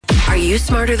Are you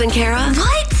smarter than Kara?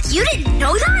 What? You didn't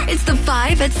know that? It's the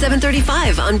 5 at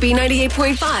 7:35 on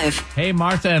B98.5. Hey,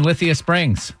 Martha in Lithia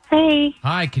Springs. Hey,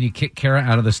 Hi, can you kick Kara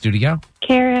out of the studio?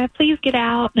 Kara, please get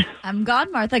out. I'm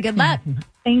gone, Martha. Good luck.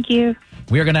 Thank you.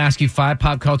 We are going to ask you 5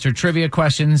 pop culture trivia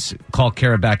questions. Call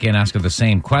Kara back in, ask her the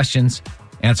same questions.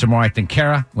 Answer more right than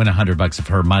Kara, win $100 of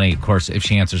her money. Of course, if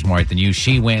she answers more right than you,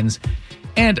 she wins.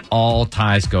 And all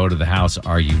ties go to the house.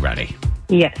 Are you ready?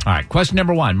 Yes. All right, question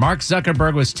number 1. Mark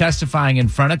Zuckerberg was testifying in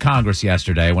front of Congress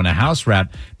yesterday when a House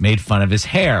rep made fun of his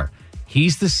hair.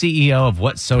 He's the CEO of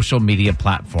what social media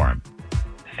platform?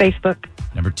 Facebook.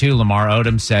 Number 2, Lamar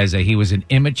Odom says that he was an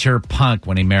immature punk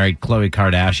when he married Khloe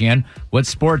Kardashian. What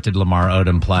sport did Lamar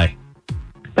Odom play?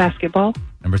 Basketball.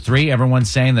 Number 3,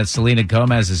 everyone's saying that Selena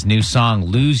Gomez's new song,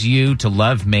 Lose You to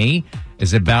Love Me,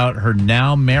 is about her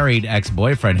now married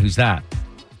ex-boyfriend. Who's that?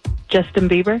 Justin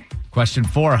Bieber. Question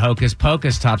 4, Hocus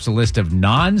Pocus tops a list of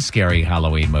non-scary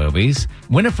Halloween movies.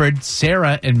 Winifred,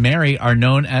 Sarah, and Mary are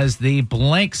known as the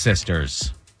blank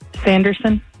sisters.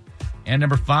 Sanderson. And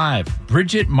number 5,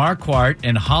 Bridget Marquardt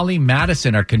and Holly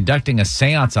Madison are conducting a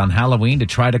seance on Halloween to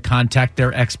try to contact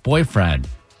their ex-boyfriend.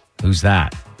 Who's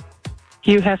that?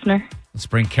 Hugh Hefner. Let's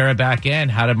bring Kara back in.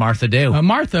 How did Martha do?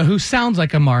 Martha, who sounds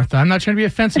like a Martha. I'm not trying to be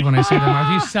offensive when I say that,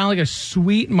 Martha. You sound like a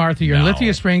sweet Martha. You're in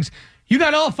Lithia Springs. You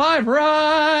got all 5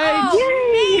 right.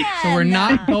 Oh, man. So we're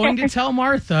not going to tell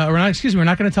Martha, we're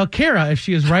not going to tell Kara if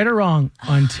she is right or wrong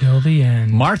until the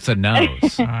end. Martha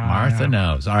knows. Martha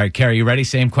knows. All right, Kara, you ready?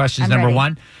 Same questions. I'm Number ready.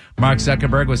 1, Mark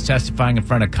Zuckerberg was testifying in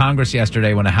front of Congress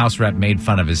yesterday when a House rep made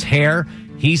fun of his hair.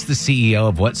 He's the CEO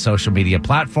of what social media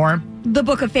platform? The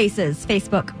Book of Faces,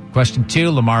 Facebook. Question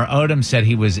 2, Lamar Odom said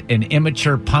he was an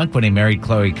immature punk when he married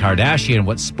Khloe Kardashian.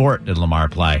 What sport did Lamar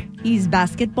play? He's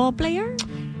basketball player.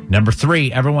 Number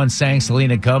 3, everyone's saying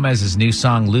Selena Gomez's new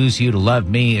song, Lose You to Love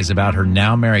Me, is about her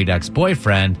now married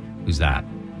ex-boyfriend. Who's that?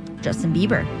 Justin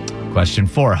Bieber. Question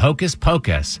 4, Hocus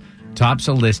Pocus tops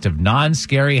a list of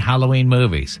non-scary Halloween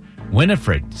movies.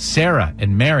 Winifred, Sarah,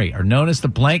 and Mary are known as the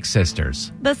blank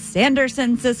sisters. The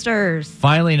Sanderson sisters.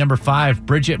 Finally, number 5,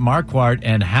 Bridget Marquardt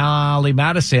and Holly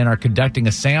Madison are conducting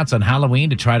a seance on Halloween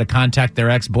to try to contact their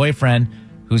ex-boyfriend.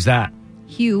 Who's that?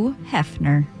 Hugh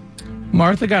Hefner.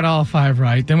 Martha got all 5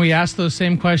 right. Then we asked those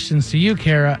same questions to you,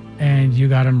 Kara, and you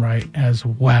got them right as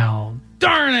well.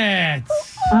 Darn it!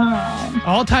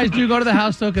 All ties do go to the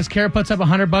house, though, because Kara puts up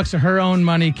 $100 of her own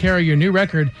money. Kara, your new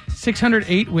record,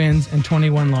 608 wins and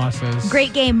 21 losses.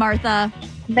 Great game, Martha.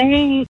 Thanks.